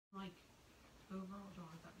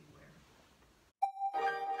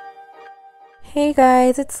Hey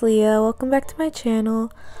guys, it's Leah. Welcome back to my channel.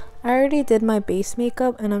 I already did my base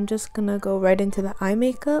makeup and I'm just gonna go right into the eye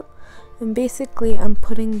makeup. And basically I'm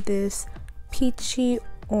putting this peachy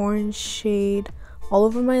orange shade all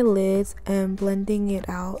over my lids and blending it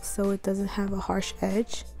out so it doesn't have a harsh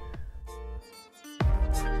edge.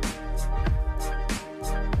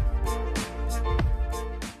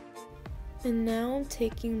 And now I'm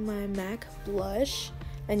taking my MAC blush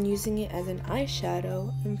and using it as an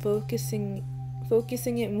eyeshadow and focusing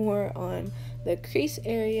it more on the crease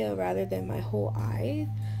area rather than my whole eye,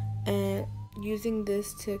 and using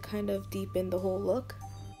this to kind of deepen the whole look.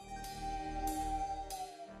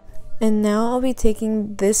 And now I'll be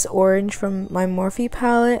taking this orange from my Morphe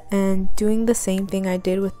palette and doing the same thing I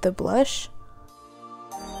did with the blush.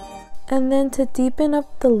 And then to deepen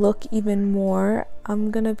up the look even more,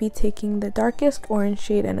 I'm gonna be taking the darkest orange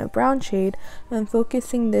shade and a brown shade and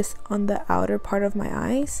focusing this on the outer part of my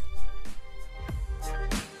eyes.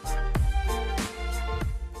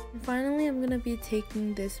 And finally, I'm gonna be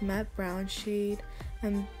taking this matte brown shade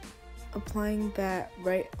and applying that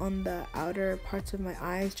right on the outer parts of my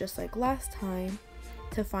eyes just like last time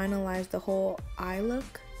to finalize the whole eye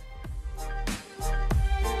look.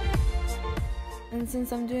 And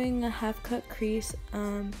since I'm doing a half cut crease,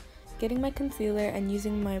 getting my concealer and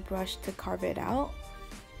using my brush to carve it out.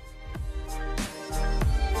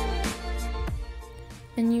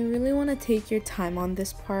 And you really want to take your time on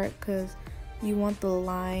this part because you want the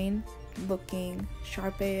line looking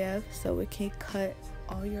sharp AF so it can cut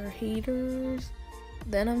all your haters.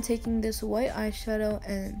 Then I'm taking this white eyeshadow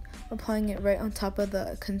and applying it right on top of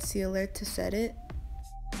the concealer to set it.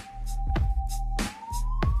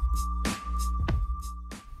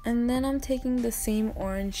 And then I'm taking the same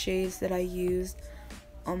orange shades that I used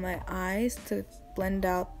on my eyes to blend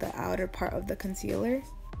out the outer part of the concealer.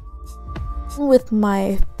 With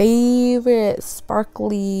my favorite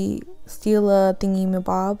sparkly Stila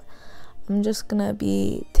thingy-mabob, I'm just gonna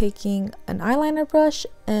be taking an eyeliner brush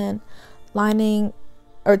and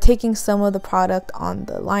taking some of the product on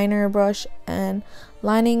the liner brush and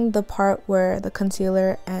lining the part where the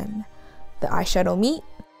concealer and the eyeshadow meet.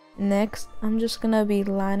 Next, I'm just gonna be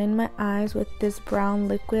lining my eyes with this brown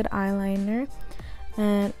liquid eyeliner,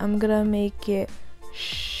 and I'm gonna make it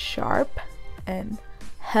sharp and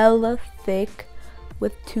hella thick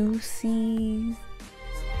with 2 C's.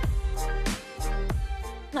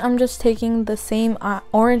 I'm just taking the same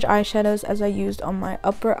orange eyeshadows as I used on my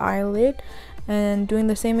upper eyelid and doing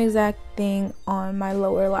the same exact thing on my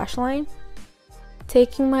lower lash line.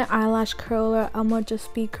 Taking my eyelash curler, I'ma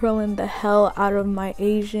just be curling the hell out of my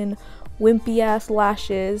Asian wimpy ass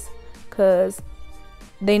lashes because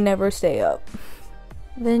they never stay up.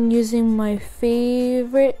 Then using my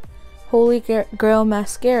favorite Holy Grail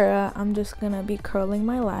mascara, I'm just gonna be curling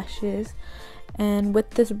my lashes, and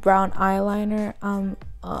with this brown eyeliner I'm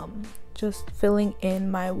just filling in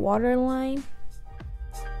my waterline.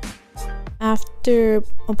 After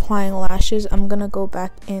applying lashes, I'm gonna go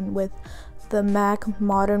back in with the MAC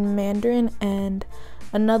Modern Mandarin and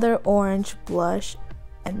another orange blush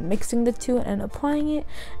and mixing the two and applying it.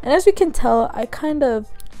 And as you can tell, I kind of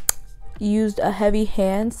used a heavy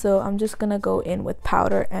hand, so I'm just gonna go in with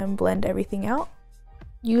powder and blend everything out.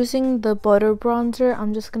 Using the butter bronzer,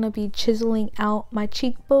 I'm just gonna be chiseling out my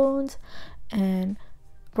cheekbones and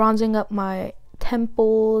bronzing up my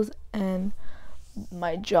temples and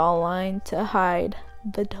my jawline to hide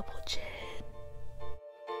the double chin.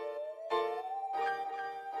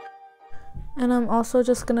 And I'm also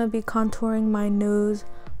just gonna be contouring my nose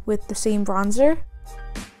with the same bronzer.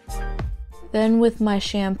 Then with my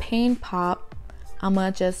champagne pop, I'm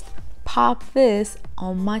gonna just pop this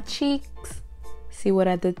on my cheeks. See what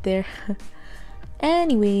I did there?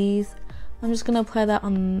 Anyways, I'm just gonna apply that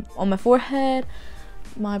on my forehead,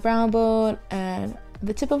 my brow bone, and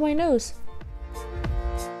the tip of my nose.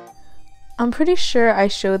 I'm pretty sure I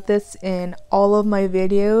showed this in all of my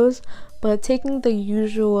videos, but taking the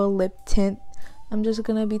usual lip tint, I'm just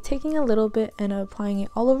gonna be taking a little bit and applying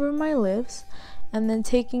it all over my lips, and then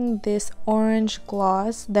taking this orange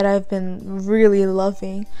gloss that I've been really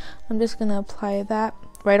loving, I'm just gonna apply that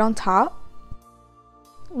right on top.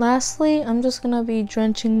 Lastly, I'm just gonna be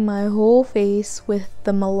drenching my whole face with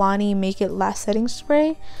the Milani Make It Last setting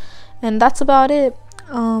spray, and that's about it.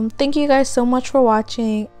 Thank you guys so much for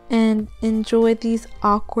watching, and enjoy these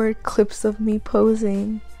awkward clips of me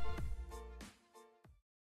posing.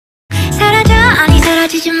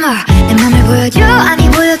 사라지지 마 내 맘을 보여줘 아니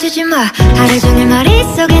보여주지 마 하루 종일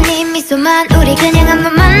머릿속에 네 미소만 우리 그냥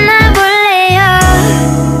한번 만나볼래요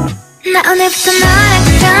나 오늘부터 너랑